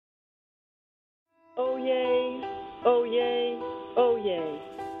Oh yay, oh yay, oh yay.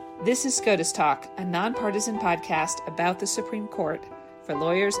 This is SCOTUS Talk, a nonpartisan podcast about the Supreme Court for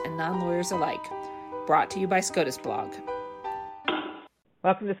lawyers and non-lawyers alike, brought to you by SCOTUS Blog.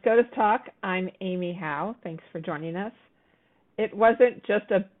 Welcome to SCOTUS Talk. I'm Amy Howe. Thanks for joining us. It wasn't just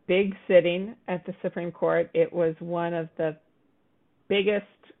a big sitting at the Supreme Court. It was one of the biggest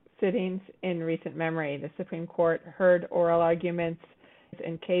sittings in recent memory. The Supreme Court heard oral arguments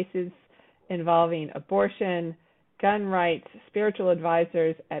in cases involving abortion, gun rights, spiritual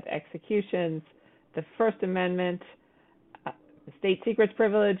advisors at executions, the First Amendment, the state secrets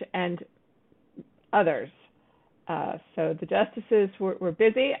privilege, and others. So the justices were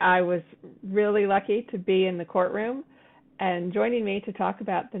busy. I was really lucky to be in the courtroom. And joining me to talk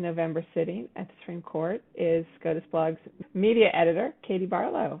about the November sitting at the Supreme Court is SCOTUS Blog's media editor, Katie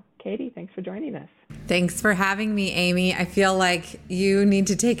Barlow. Katie, thanks for joining us. Thanks for having me, Amy. I feel like you need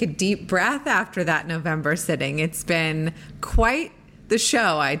to take a deep breath after that November sitting. It's been quite the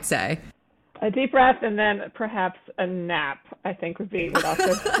show, I'd say. A deep breath and then perhaps a nap, I think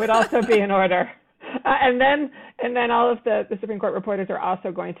would also be in order. And then all of the Supreme Court reporters are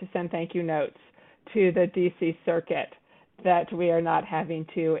also going to send thank you notes to the D.C. Circuit that we are not having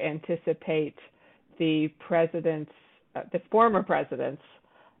to anticipate the former president's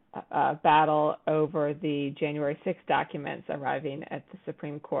battle over the January 6th documents arriving at the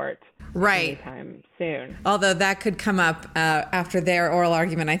Supreme Court anytime soon. Although that could come up after their oral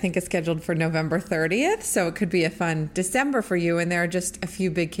argument, I think is scheduled for November 30th. So it could be a fun December for you. And there are just a few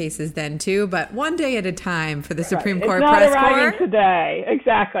big cases then, too. But one day at a time for the Supreme Court press corps. It's not arriving today.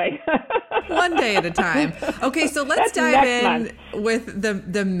 Exactly. One day at a time. Okay, so let's dive in with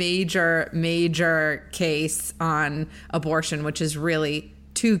the major case on abortion, which is really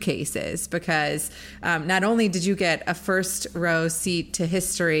two cases, because not only did you get a first row seat to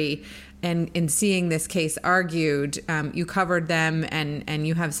history and in seeing this case argued, you covered them and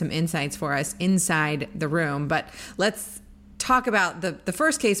you have some insights for us inside the room. But let's talk about the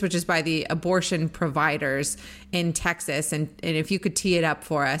first case, which is by the abortion providers in Texas. And if you could tee it up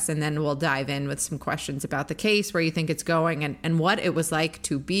for us, and then we'll dive in with some questions about the case, where you think it's going, and what it was like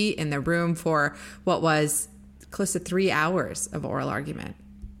to be in the room for what was close to 3 hours of oral argument.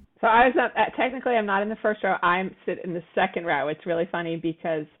 So I'm not in the first row. I'm sit in the second row. It's really funny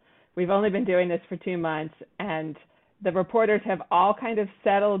because we've only been doing this for 2 months, and the reporters have all kind of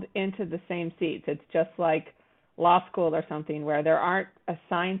settled into the same seats. It's just like law school or something where there aren't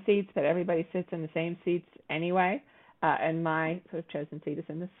assigned seats, but everybody sits in the same seats anyway. And my sort of chosen seat is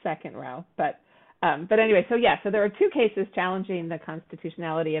in the second row. But anyway, so there are two cases challenging the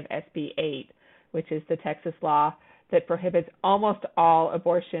constitutionality of SB 8, which is the Texas law that prohibits almost all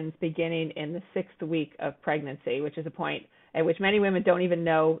abortions beginning in the 6th week of pregnancy, which is a point at which many women don't even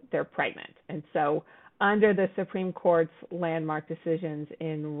know they're pregnant. And so under the Supreme Court's landmark decisions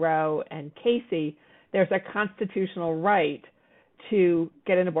in Roe and Casey, there's a constitutional right to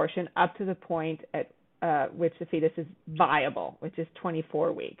get an abortion up to the point at which the fetus is viable, which is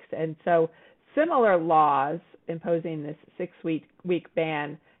 24 weeks. And so similar laws imposing this 6-week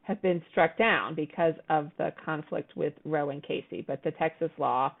ban have been struck down because of the conflict with Roe and Casey. But the Texas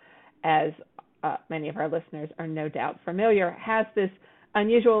law, as many of our listeners are no doubt familiar, has this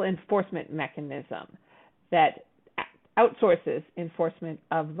unusual enforcement mechanism that outsources enforcement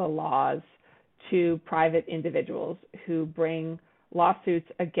of the laws to private individuals who bring lawsuits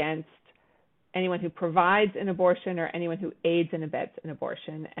against anyone who provides an abortion or anyone who aids and abets an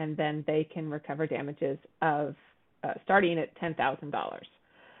abortion, and then they can recover damages of starting at $10,000.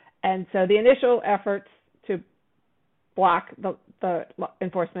 And so the initial efforts to block the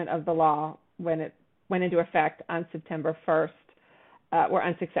enforcement of the law when it went into effect on September 1st were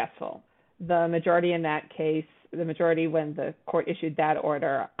unsuccessful. The majority in that case, when the court issued that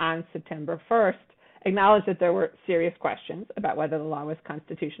order on September 1st, acknowledged that there were serious questions about whether the law was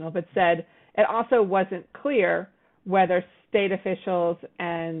constitutional, but said it also wasn't clear whether state officials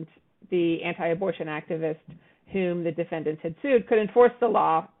and the anti-abortion activists whom the defendants had sued could enforce the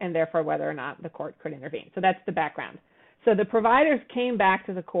law, and therefore whether or not the court could intervene. So that's the background. So the providers came back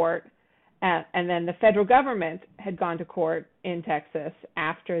to the court, and then the federal government had gone to court in Texas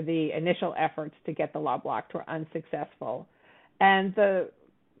after the initial efforts to get the law blocked were unsuccessful. And the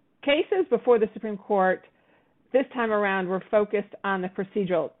cases before the Supreme Court this time around were focused on the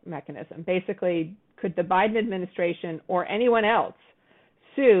procedural mechanism. Basically, could the Biden administration or anyone else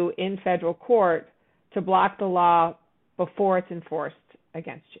sue in federal court to block the law before it's enforced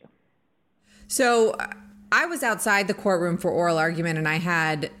against you? So I was outside the courtroom for oral argument, and I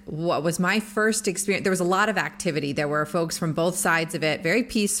had what was my first experience. There was a lot of activity. There were folks from both sides of it, very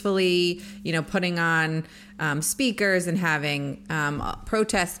peacefully, putting on speakers and having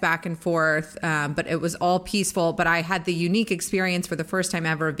protests back and forth. But it was all peaceful. But I had the unique experience for the first time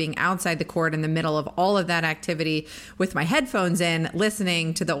ever of being outside the court in the middle of all of that activity with my headphones in,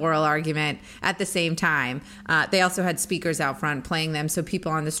 listening to the oral argument at the same time. They also had speakers out front playing them so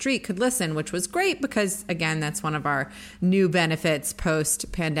people on the street could listen, which was great because, again, that's one of our new benefits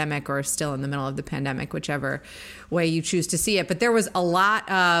post-pandemic or still in the middle of the pandemic, whichever way you choose to see it. But there was a lot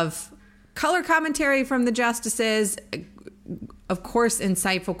of color commentary from the justices, of course,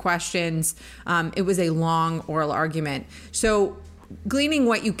 insightful questions. It was a long oral argument. So gleaning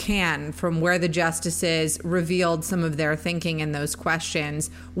what you can from where the justices revealed some of their thinking in those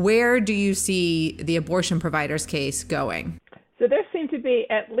questions, where do you see the abortion providers case going? So there seem to be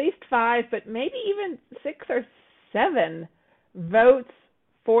at least 5, but maybe even 6 or 7 votes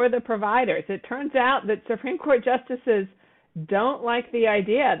for the providers. It turns out that Supreme Court justices don't like the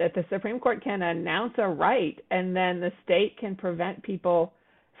idea that the Supreme Court can announce a right and then the state can prevent people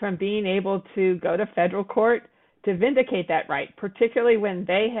from being able to go to federal court to vindicate that right, particularly when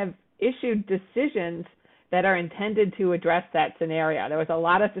they have issued decisions that are intended to address that scenario. There was a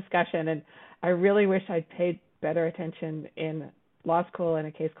lot of discussion, and I really wish I'd paid better attention in law school in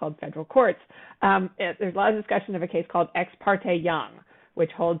a case called Federal Courts. There's a lot of discussion of a case called Ex parte Young,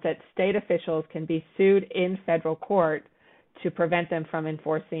 which holds that state officials can be sued in federal court to prevent them from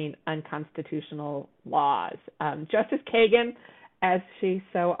enforcing unconstitutional laws. Justice Kagan, as she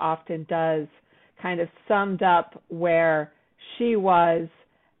so often does, kind of summed up where she was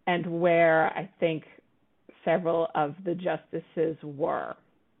and where I think several of the justices were.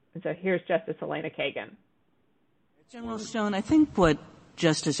 And so here's Justice Elena Kagan. General Stone, I think what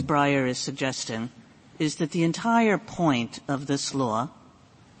Justice Breyer is suggesting is that the entire point of this law,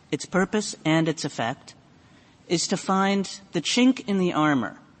 its purpose and its effect, is to find the chink in the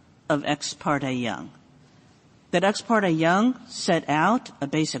armor of Ex parte Young. That Ex parte Young set out a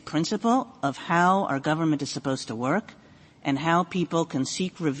basic principle of how our government is supposed to work and how people can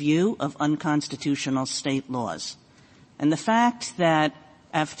seek review of unconstitutional state laws. And the fact that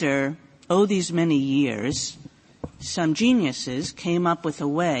after, these many years, some geniuses came up with a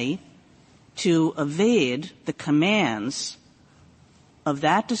way to evade the commands of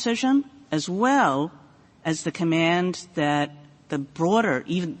that decision as well as the command that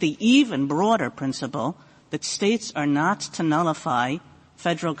the even broader principle that states are not to nullify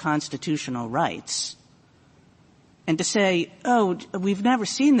federal constitutional rights. And to say, we've never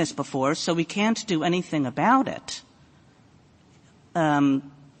seen this before, so we can't do anything about it.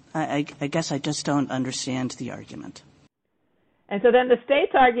 I guess I just don't understand the argument. And so then the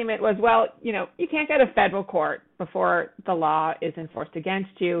state's argument was, you can't go to federal court before the law is enforced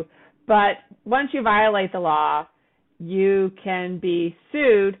against you. But once you violate the law, you can be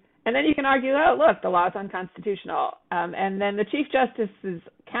sued, and then you can argue, the law is unconstitutional. And then the Chief Justice's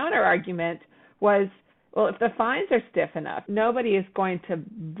counter-argument was, if the fines are stiff enough, nobody is going to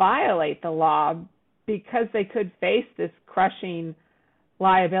violate the law because they could face this crushing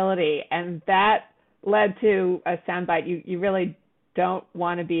liability. And that led to a soundbite. You really don't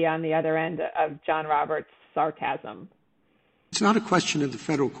want to be on the other end of John Roberts' sarcasm. It's not a question of the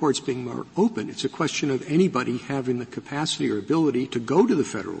federal courts being more open. It's a question of anybody having the capacity or ability to go to the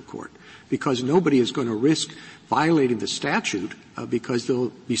federal court, because nobody is going to risk violating the statute because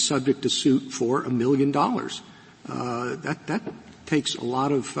they'll be subject to suit for $1 million. That takes a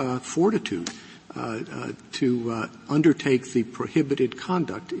lot of fortitude to undertake the prohibited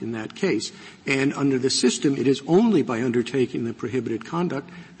conduct in that case. And under the system, it is only by undertaking the prohibited conduct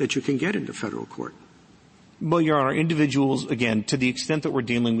that you can get into federal court. Well, Your Honor, individuals, again, to the extent that we're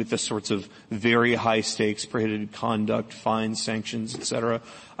dealing with the sorts of very high stakes, prohibited conduct, fines, sanctions, et cetera,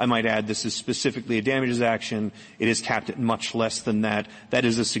 I might add this is specifically a damages action. It is capped at much less than that. That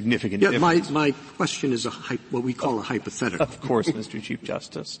is a significant difference. My question is what we call a hypothetical. Of course, Mr. Chief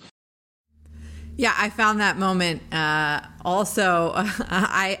Justice. Yeah, I found that moment also.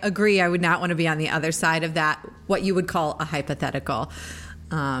 I agree. I would not want to be on the other side of that, what you would call a hypothetical.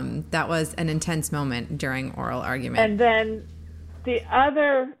 That was an intense moment during oral argument. And then the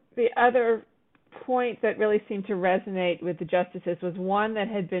other point that really seemed to resonate with the justices was one that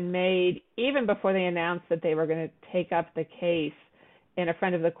had been made even before they announced that they were going to take up the case in a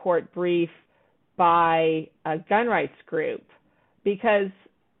friend of the court brief by a gun rights group, because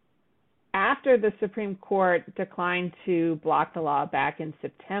after the Supreme Court declined to block the law back in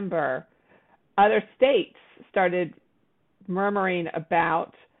September, other states started murmuring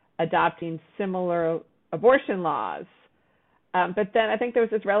about adopting similar abortion laws. But then I think there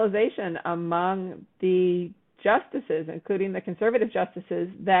was this realization among the justices, including the conservative justices,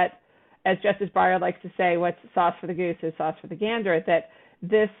 that, as Justice Breyer likes to say, what's sauce for the goose is sauce for the gander, that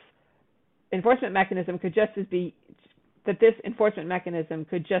this enforcement mechanism could just as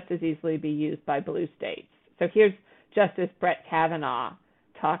easily be used by blue states. So here's Justice Brett Kavanaugh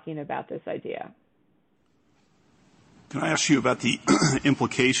talking about this idea. Can I ask you about the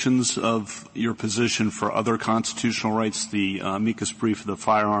implications of your position for other constitutional rights? The amicus brief of the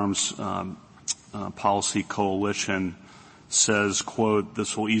Firearms Policy Coalition says, quote,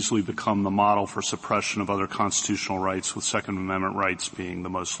 "This will easily become the model for suppression of other constitutional rights, with Second Amendment rights being the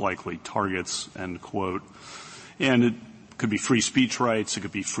most likely targets," end quote. And it could be free speech rights, it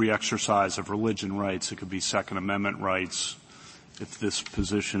could be free exercise of religion rights, it could be Second Amendment rights. If this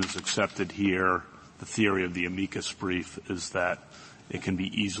position is accepted here, the theory of the amicus brief is that it can be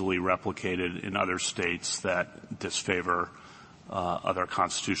easily replicated in other states that disfavor other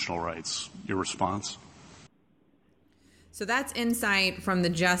constitutional rights. Your response? So that's insight from the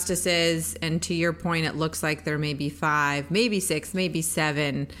justices, and to your point, it looks like there may be 5, maybe 6, maybe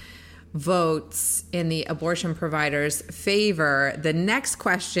 7 votes in the abortion providers' favor. The next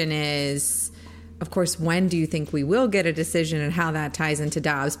question is, of course, when do you think we will get a decision and how that ties into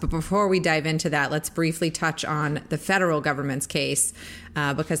Dobbs? But before we dive into that, let's briefly touch on the federal government's case,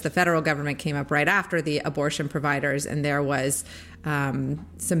 because the federal government came up right after the abortion providers, and there was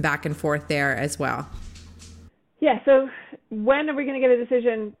some back and forth there as well. Yeah, so when are we going to get a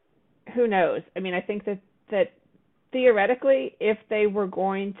decision? Who knows? I mean, I think that theoretically, if they were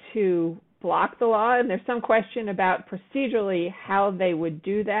going to block the law, and there's some question about procedurally how they would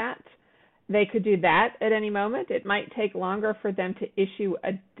do that, they could do that at any moment. It might take longer for them to issue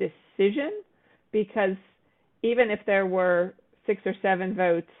a decision, because even if there were 6 or 7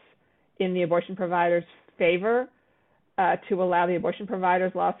 votes in the abortion providers' favor to allow the abortion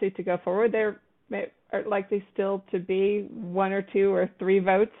providers' lawsuit to go forward, there are likely still to be 1 or 2 or 3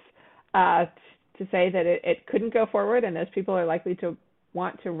 votes to say that it couldn't go forward, and those people are likely to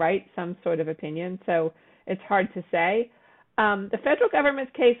want to write some sort of opinion. So it's hard to say. The federal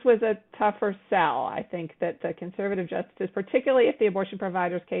government's case was a tougher sell. I think that the conservative justices, particularly if the abortion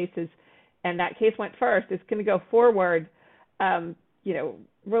providers' case is, and that case went first, is going to go forward,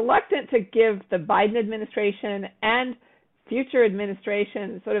 reluctant to give the Biden administration and future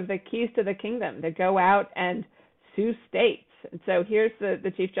administration sort of the keys to the kingdom to go out and sue states. And so here's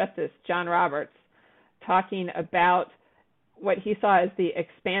the Chief Justice, John Roberts, talking about what he saw as the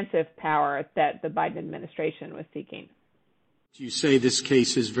expansive power that the Biden administration was seeking. You say this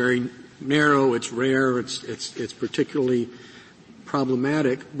case is very narrow, it's rare, it's particularly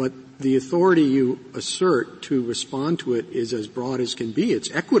problematic, but the authority you assert to respond to it is as broad as can be.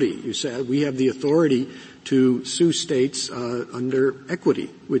 It's equity. You said we have the authority to sue states under equity,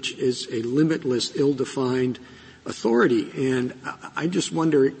 which is a limitless, ill-defined authority. And I just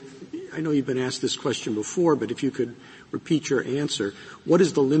wonder, I know you've been asked this question before, but if you could repeat your answer. What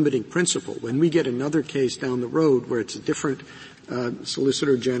is the limiting principle? When we get another case down the road where it's a different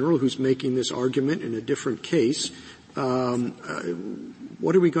Solicitor General who's making this argument in a different case,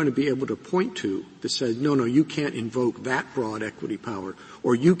 what are we going to be able to point to that says, no, you can't invoke that broad equity power,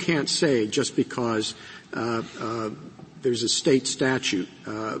 or you can't say just because there's a state statute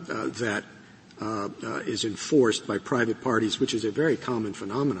that is enforced by private parties, which is a very common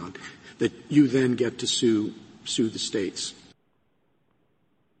phenomenon, that you then get to sue the states?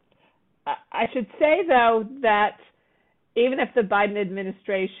 I should say, though, that even if the Biden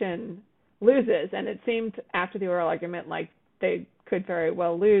administration loses, and it seemed after the oral argument like they could very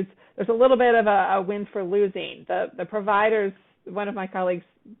well lose, there's a little bit of a win for losing. The providers, one of my colleagues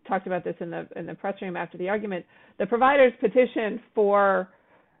talked about this in the press room after the argument, the providers petitioned for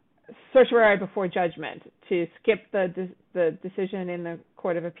certiorari before judgment to skip the decision in the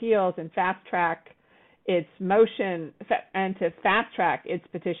Court of Appeals and fast track its motion, and to fast track its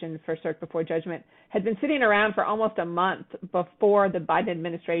petition for cert before judgment, had been sitting around for almost a month before the Biden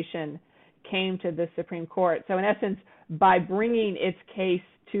administration came to the Supreme Court. So in essence, by bringing its case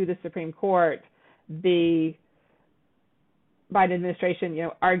to the Supreme Court, the Biden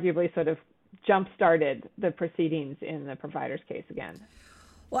administration, arguably sort of jump-started the proceedings in the provider's case again.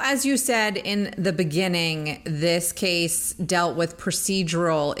 Well, as you said in the beginning, this case dealt with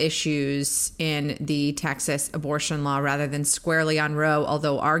procedural issues in the Texas abortion law rather than squarely on Roe,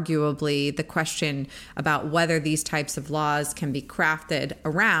 although arguably the question about whether these types of laws can be crafted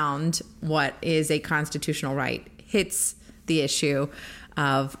around what is a constitutional right hits the issue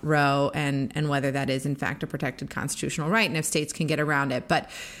of Roe and whether that is in fact a protected constitutional right and if states can get around it. But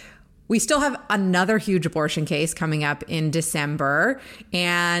We still have another huge abortion case coming up in December.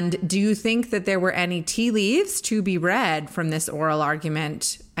 And do you think that there were any tea leaves to be read from this oral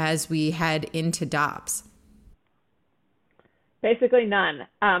argument as we head into Dobbs? Basically none.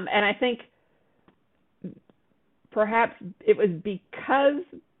 And I think perhaps it was because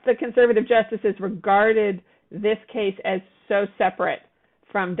the conservative justices regarded this case as so separate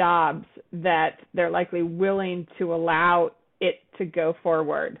from Dobbs that they're likely willing to allow it to go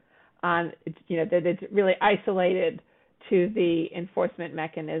forward on, that it's really isolated to the enforcement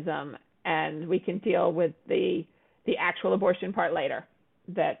mechanism, and we can deal with the actual abortion part later,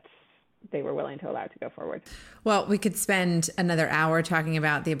 that they were willing to allow it to go forward. Well, we could spend another hour talking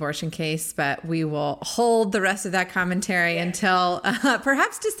about the abortion case, but we will hold the rest of that commentary until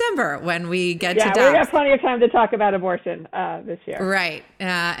perhaps December when we get to Dobbs. Yeah, we got plenty of time to talk about abortion this year. Right.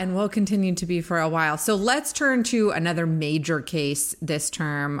 And we'll continue to be for a while. So let's turn to another major case this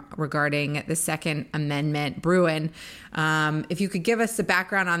term regarding the Second Amendment. Bruen, if you could give us the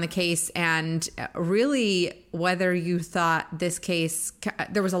background on the case and really whether you thought this case,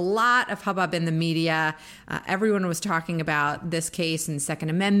 there was a lot of hubbub in the media. Everyone was talking about this case and Second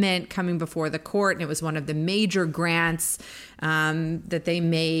Amendment coming before the court, and it was one of the major grants that they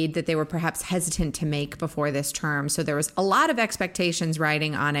made that they were perhaps hesitant to make before this term. So there was a lot of expectations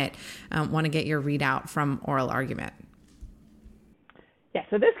riding on it. Want to get your readout from oral argument. Yeah,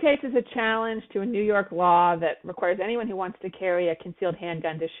 so this case is a challenge to a New York law that requires anyone who wants to carry a concealed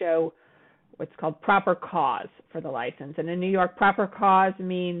handgun to show what's called proper cause for the license. And in New York, proper cause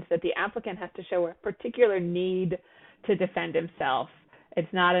means that the applicant has to show a particular need to defend himself.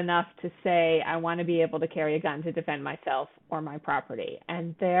 It's not enough to say, I want to be able to carry a gun to defend myself or my property.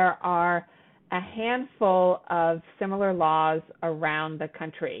 And there are a handful of similar laws around the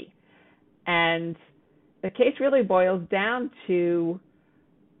country. And the case really boils down to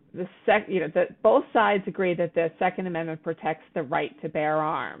both sides agree that the Second Amendment protects the right to bear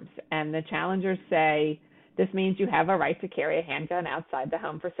arms, and the challengers say this means you have a right to carry a handgun outside the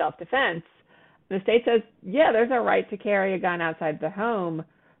home for self-defense. The state says, yeah, there's a right to carry a gun outside the home,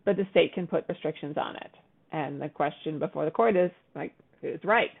 but the state can put restrictions on it. And the question before the court is, who's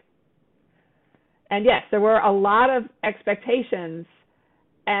right? And yes, there were a lot of expectations,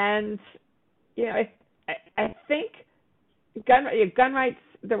 and I think gun rights.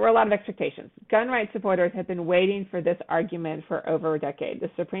 There were a lot of expectations. Gun rights supporters have been waiting for this argument for over a decade. The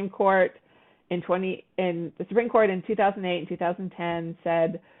Supreme Court in 2008 and 2010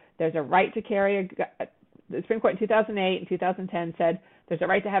 said there's a right to carry the Supreme Court in 2008 and 2010 said there's a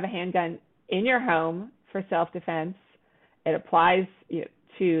right to have a handgun in your home for self-defense. It applies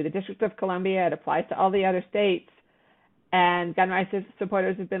to the District of Columbia. It applies to all the other states. And gun rights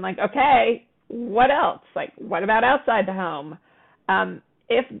supporters have been like, okay, what else? What about outside the home?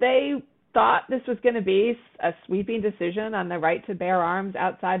 If they thought this was going to be a sweeping decision on the right to bear arms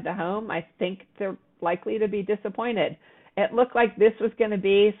outside the home, I think they're likely to be disappointed. It looked like this was going to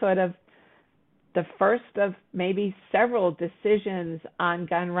be sort of the first of maybe several decisions on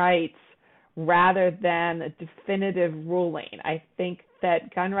gun rights rather than a definitive ruling. I think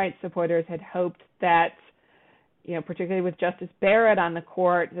that gun rights supporters had hoped that, particularly with Justice Barrett on the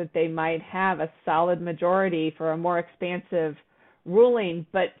court, that they might have a solid majority for a more expansive ruling,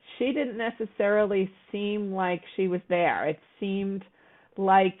 but she didn't necessarily seem like she was there. It seemed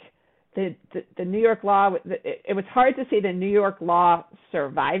like the New York law, it was hard to see the New York law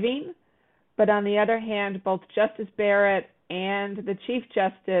surviving, but on the other hand, both Justice Barrett and the Chief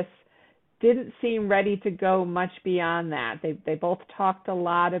Justice didn't seem ready to go much beyond that. They both talked a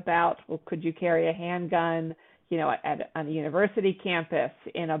lot about, well, could you carry a handgun, on a university campus,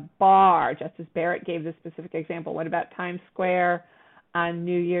 in a bar? Justice Barrett gave this specific example. What about Times Square on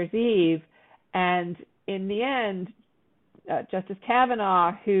New Year's Eve? And in the end, Justice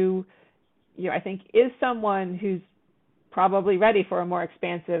Kavanaugh, who I think is someone who's probably ready for a more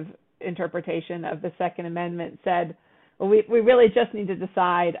expansive interpretation of the Second Amendment, said, well, we really just need to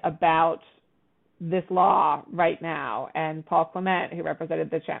decide about this law right now. And Paul Clement, who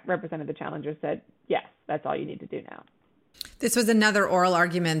represented the challengers, said, yes, that's all you need to do now. This was another oral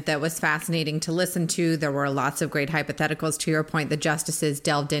argument that was fascinating to listen to. There were lots of great hypotheticals. To your point, the justices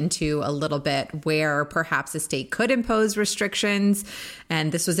delved into a little bit where perhaps a state could impose restrictions.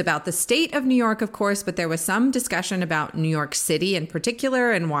 And this was about the state of New York, of course, but there was some discussion about New York City in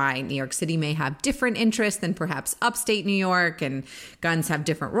particular and why New York City may have different interests than perhaps upstate New York, and guns have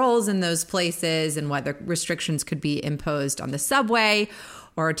different roles in those places, and whether restrictions could be imposed on the subway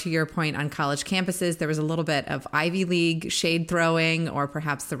or to your point on college campuses, there was a little bit of Ivy League shade throwing, or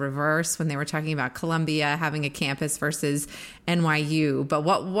perhaps the reverse when they were talking about Columbia having a campus versus NYU. But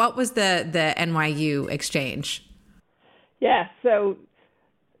what was the NYU exchange? Yeah, so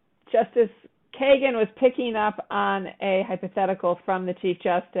Justice Kagan was picking up on a hypothetical from the Chief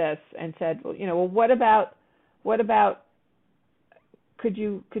Justice and said, well, what about could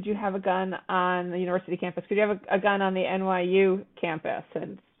you have a gun on the university campus? Could you have a gun on the NYU campus?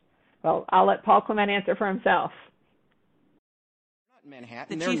 And well, I'll let Paul Clement answer for himself. Not in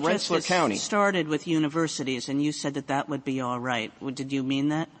Manhattan. They're in Rensselaer County. Started with universities, and you said that would be all right. Did you mean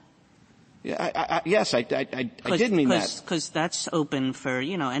that? Yeah, yes, I did mean that. Because that's open for,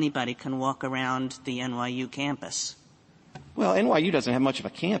 anybody can walk around the NYU campus. Well, NYU doesn't have much of a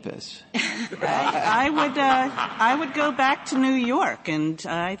campus. I would go back to New York, and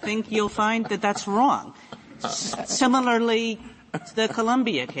I think you'll find that that's wrong. Similarly, the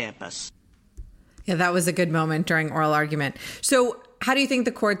Columbia campus. Yeah, that was a good moment during oral argument. So how do you think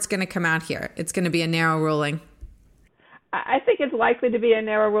the court's going to come out here? It's going to be a narrow ruling. I think it's likely to be a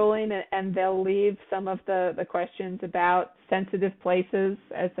narrow ruling, and they'll leave some of the questions about sensitive places,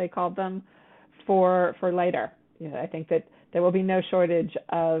 as they called them, for later. I think that there will be no shortage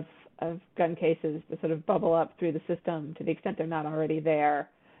of gun cases that sort of bubble up through the system to the extent they're not already there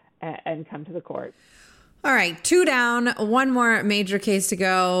and come to the court. All right, 2 down, one more major case to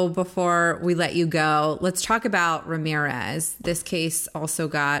go before we let you go. Let's talk about Ramirez. This case also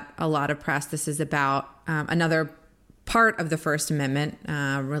got a lot of press. This is about another part of the First Amendment,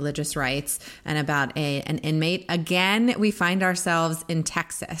 religious rights, and about an inmate. Again, we find ourselves in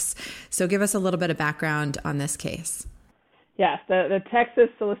Texas. So give us a little bit of background on this case. Yes, the Texas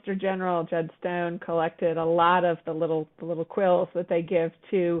Solicitor General, Judd Stone, collected a lot of the little quills that they give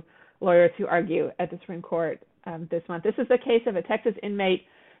to lawyers who argue at the Supreme Court this month. This is the case of a Texas inmate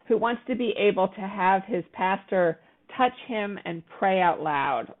who wants to be able to have his pastor touch him and pray out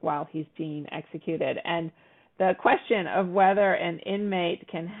loud while he's being executed. And the question of whether an inmate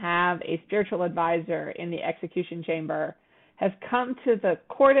can have a spiritual advisor in the execution chamber has come to the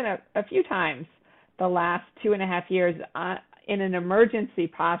court in a few times the last 2.5 years in an emergency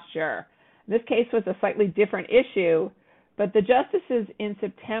posture. This case was a slightly different issue, but the justices in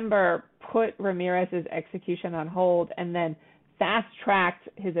September put Ramirez's execution on hold and then fast-tracked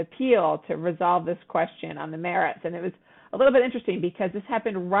his appeal to resolve this question on the merits. And it was a little bit interesting because this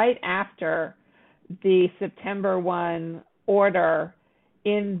happened right after the September 1 order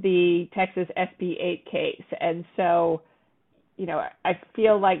in the Texas SB 8 case. And so, I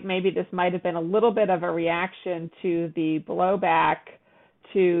feel like maybe this might have been a little bit of a reaction to the blowback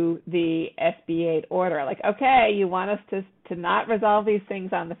to the SB 8 order. Like, okay, you want us to not resolve these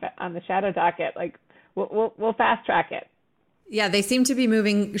things on the shadow docket? Like, we'll fast track it. Yeah, they seem to be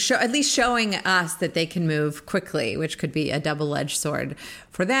moving, at least showing us that they can move quickly, which could be a double-edged sword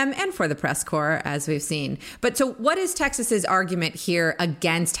for them and for the press corps, as we've seen. But so what is Texas's argument here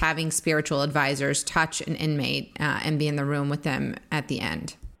against having spiritual advisors touch an inmate and be in the room with them at the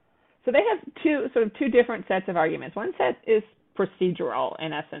end? So they have two different sets of arguments. One set is procedural,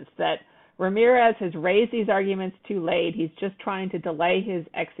 in essence, that Ramirez has raised these arguments too late. He's just trying to delay his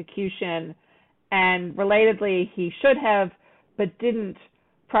execution. And relatedly, he should have, but didn't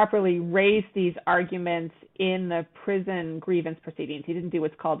properly raise these arguments in the prison grievance proceedings. He didn't do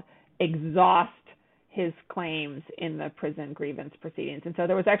what's called exhaust his claims in the prison grievance proceedings. And so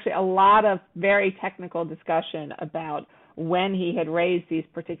there was actually a lot of very technical discussion about when he had raised these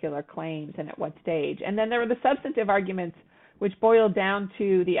particular claims and at what stage. And then there were the substantive arguments, which boiled down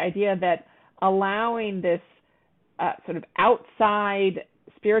to the idea that allowing this sort of outside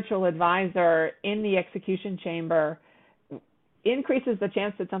spiritual advisor in the execution chamber increases the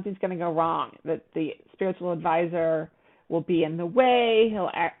chance that something's going to go wrong, that the spiritual advisor will be in the way,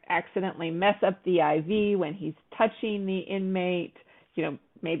 he'll accidentally mess up the IV when he's touching the inmate,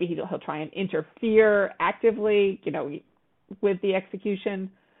 maybe he'll try and interfere actively, with the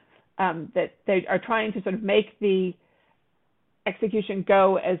execution, that they are trying to sort of make the execution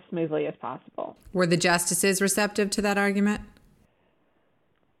go as smoothly as possible. Were the justices receptive to that argument?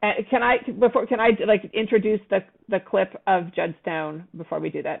 Can I introduce the clip of Judd Stone before we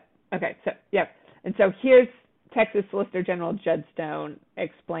do that? Okay, so yeah, and so here's Texas Solicitor General Judd Stone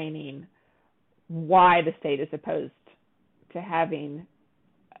explaining why the state is opposed to having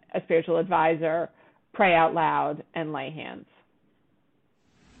a spiritual advisor pray out loud and lay hands.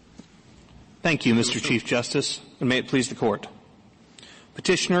 Thank you, Mr. Chief Justice, and may it please the court.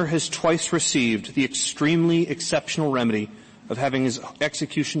 Petitioner has twice received the extremely exceptional remedy of having his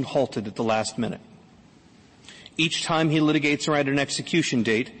execution halted at the last minute. Each time he litigates around an execution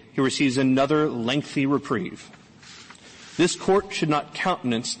date, he receives another lengthy reprieve. This court should not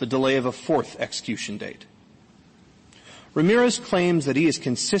countenance the delay of a fourth execution date. Ramirez claims that he has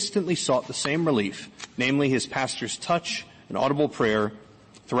consistently sought the same relief, namely his pastor's touch and audible prayer,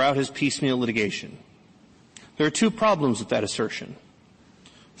 throughout his piecemeal litigation. There are two problems with that assertion.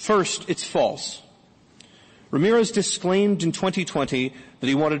 First, it's false. Ramirez disclaimed in 2020 that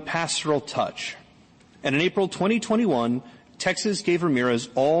he wanted pastoral touch. And in April 2021, Texas gave Ramirez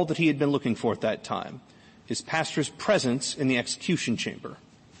all that he had been looking for at that time, his pastor's presence in the execution chamber.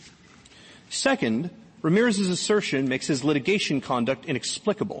 Second, Ramirez's assertion makes his litigation conduct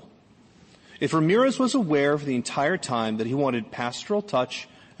inexplicable. If Ramirez was aware for the entire time that he wanted pastoral touch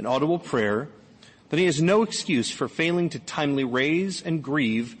and audible prayer, then he has no excuse for failing to timely raise and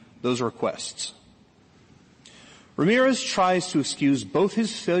grieve those requests. Ramirez tries to excuse both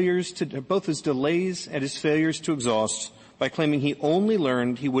his delays and his failures to exhaust by claiming he only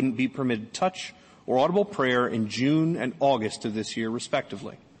learned he wouldn't be permitted touch or audible prayer in June and August of this year,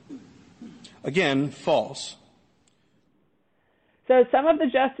 respectively. Again, false. So some of the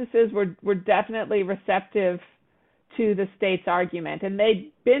justices were definitely receptive to the state's argument, and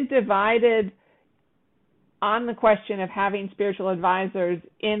they'd been divided on the question of having spiritual advisors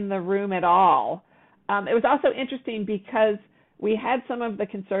in the room at all. It was also interesting because we had some of the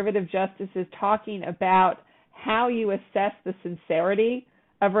conservative justices talking about how you assess the sincerity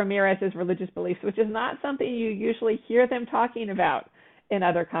of Ramirez's religious beliefs, which is not something you usually hear them talking about in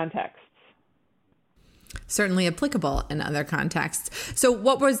other contexts. Certainly applicable in other contexts. So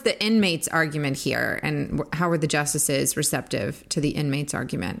what was the inmates' argument here, and how were the justices receptive to the inmates'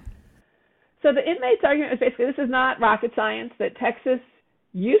 argument? So the inmates' argument is basically, this is not rocket science, that Texas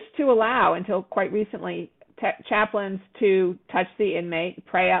used to allow, until quite recently, chaplains to touch the inmate,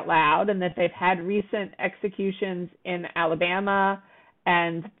 pray out loud, and that they've had recent executions in Alabama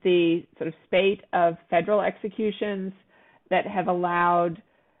and the sort of spate of federal executions that have allowed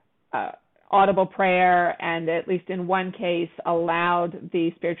audible prayer, and at least in one case allowed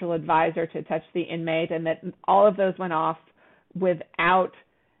the spiritual advisor to touch the inmate, and that all of those went off without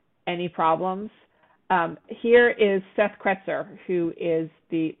any problems. Here is Seth Kretzer, who is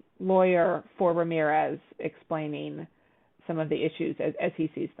the lawyer for Ramirez, explaining some of the issues as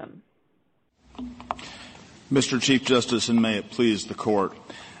he sees them. Mr. Chief Justice, and may it please the court.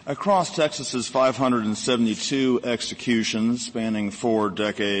 Across Texas's 572 executions spanning 4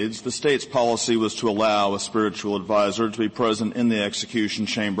 decades, the state's policy was to allow a spiritual advisor to be present in the execution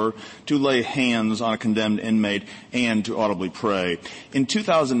chamber, to lay hands on a condemned inmate, and to audibly pray. In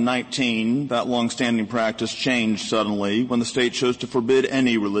 2019, that long-standing practice changed suddenly when the state chose to forbid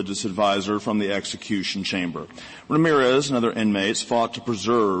any religious advisor from the execution chamber. Ramirez and other inmates fought to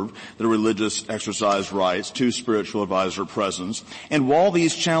preserve their religious exercise rights to spiritual advisor presence, and while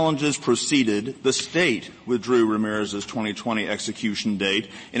these challenges proceeded, the state withdrew Ramirez's 2020 execution date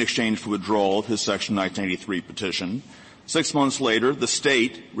in exchange for withdrawal of his Section 1983 petition. 6 months later, the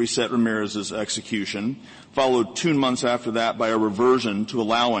state reset Ramirez's execution, followed 2 months after that by a reversion to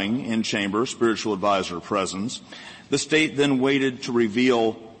allowing in-chamber spiritual advisor presence. The state then waited to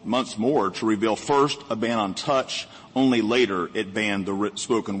reveal months more to reveal first a ban on touch, only later it banned the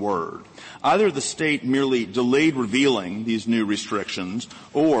spoken word. Either the state merely delayed revealing these new restrictions,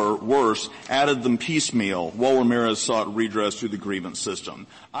 or worse, added them piecemeal while Ramirez sought redress through the grievance system.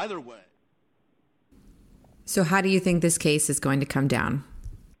 Either way. So how do you think this case is going to come down?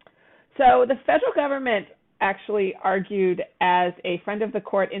 So the federal government actually argued as a friend of the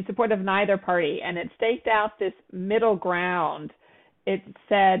court in support of neither party, and it staked out this middle ground. It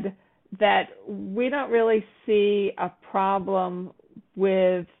said that we don't really see a problem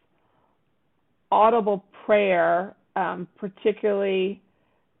with audible prayer, particularly.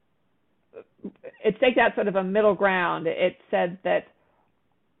 It staked out sort of a middle ground. It said that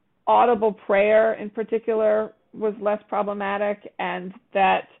audible prayer in particular was less problematic, and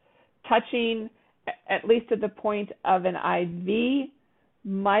that touching, at least at the point of an IV,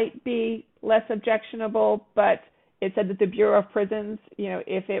 might be less objectionable, but it said that the Bureau of Prisons,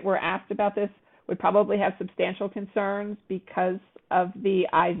 if it were asked about this, would probably have substantial concerns because of the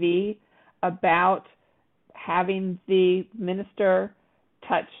IV about having the minister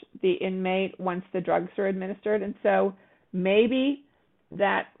touch the inmate once the drugs are administered. And so maybe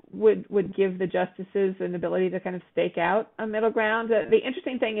that would give the justices an ability to kind of stake out a middle ground. The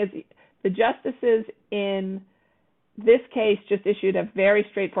interesting thing is the justices in this case just issued a very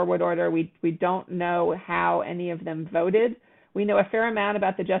straightforward order. We don't know how any of them voted. We know a fair amount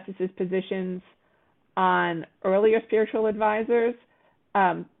about the justices' positions on earlier spiritual advisors.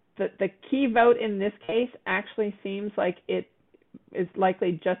 the key vote in this case actually seems like it is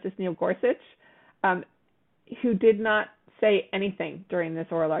likely Justice Neil Gorsuch, who did not say anything during this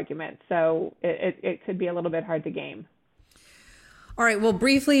oral argument. So it could be a little bit hard to game. All right. Well,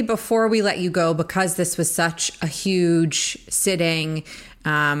 briefly, before we let you go, because this was such a huge sitting,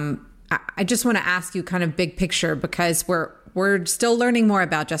 I just want to ask you kind of big picture, because we're still learning more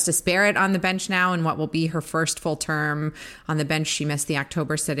about Justice Barrett on the bench now and what will be her first full term on the bench. She missed the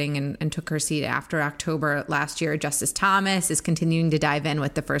October sitting and took her seat after October last year. Justice Thomas is continuing to dive in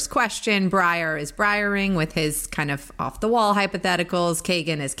with the first question. Breyer is Breyering with his kind of off-the-wall hypotheticals.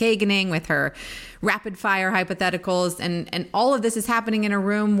 Kagan is Kaganing with her rapid-fire hypotheticals. And all of this is happening in a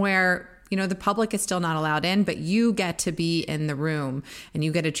room where, you know, the public is still not allowed in, but you get to be in the room and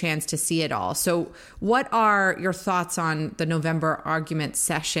you get a chance to see it all. So what are your thoughts on the November argument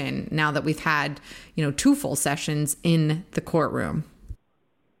session now that we've had, you know, 2 full sessions in the courtroom?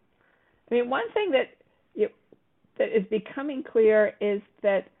 I mean, one thing that is becoming clear is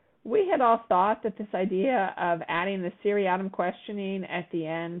that we had all thought that this idea of adding the seriatim questioning at the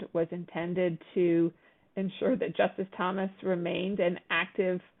end was intended to ensure that Justice Thomas remained an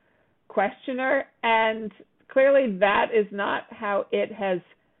active questioner, and clearly that is not how it has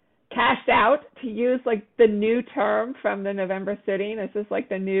cashed out, to use like the new term from the November sitting. This is like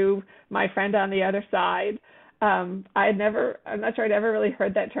the new "my friend on the other side." I'm not sure I'd ever really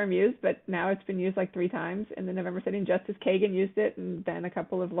heard that term used, but now it's been used like 3 times in the November sitting. Justice Kagan used it, and then a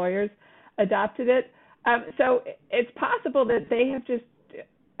couple of lawyers adopted it. So it's possible that they have just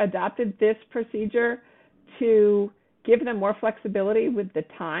adopted this procedure to give them more flexibility with the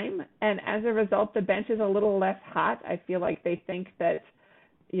time, and as a result, the bench is a little less hot. I feel like they think that,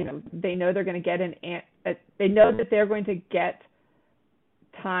 you know, they know they're going to get they know that they're going to get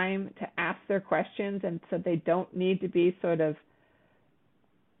time to ask their questions, and so they don't need to be sort of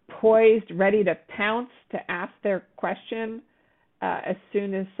poised, ready to pounce to ask their question as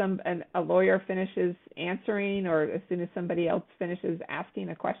soon as a lawyer finishes answering, or as soon as somebody else finishes asking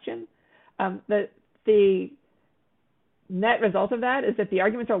a question. The net result of that is that the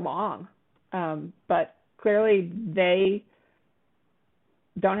arguments are long, but clearly they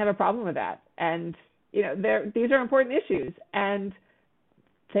don't have a problem with that. And, you know, these are important issues, and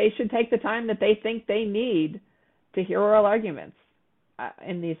they should take the time that they think they need to hear oral arguments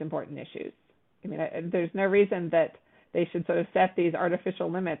in these important issues. I mean, there's no reason that they should sort of set these artificial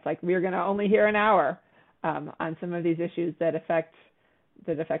limits, like we're going to only hear an hour on some of these issues that affect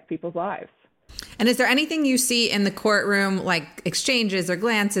people's lives. And is there anything you see in the courtroom, like exchanges or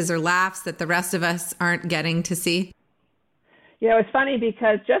glances or laughs, that the rest of us aren't getting to see? You know, it's funny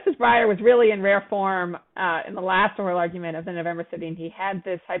because Justice Breyer was really in rare form in the last oral argument of the November sitting. He had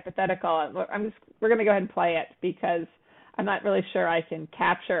this hypothetical. We're going to go ahead and play it because I'm not really sure I can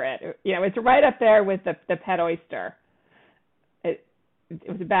capture it. You know, it's right up there with the pet oyster. It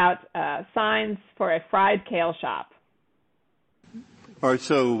was about signs for a fried kale shop. All right,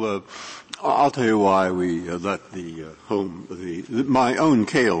 so I'll tell you why we let my own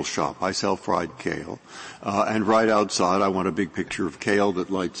kale shop. I sell fried kale, and right outside I want a big picture of kale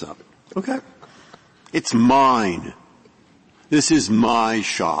that lights up. Okay, it's mine. This is my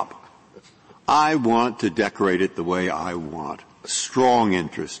shop. I want to decorate it the way I want. Strong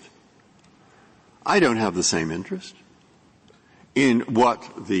interest. I don't have the same interest in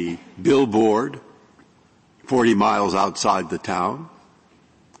what the billboard 40 miles outside the town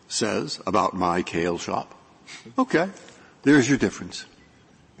says about my kale shop. Okay, there's your difference.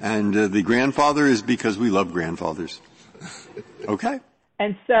 And the grandfather is because we love grandfathers. Okay.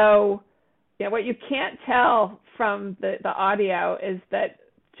 And so, you know, what you can't tell from the audio is that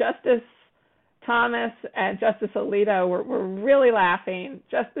Justice Thomas and Justice Alito were really laughing.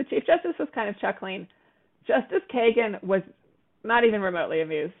 The Chief Justice was kind of chuckling. Justice Kagan was not even remotely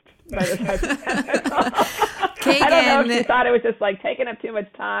amused by this hypothetical. Kagan, I don't know if she thought it was just like taking up too much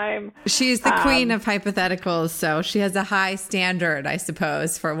time. She's the queen of hypotheticals, so she has a high standard, I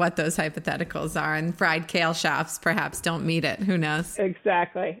suppose, for what those hypotheticals are. And fried kale shops perhaps don't meet it. Who knows?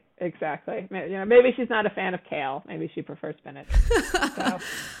 Exactly. You know, maybe she's not a fan of kale. Maybe she prefers spinach. So.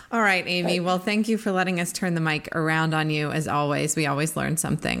 All right, Amy. Well, thank you for letting us turn the mic around on you. As always, we always learn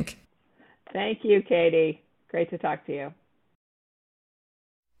something. Thank you, Katie. Great to talk to you.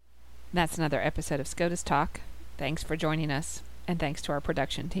 That's another episode of SCOTUS Talk. Thanks for joining us, and thanks to our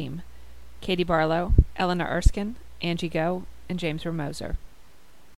production team, Katie Barlow, Eleanor Erskine, Angie Go, and James Ramoser.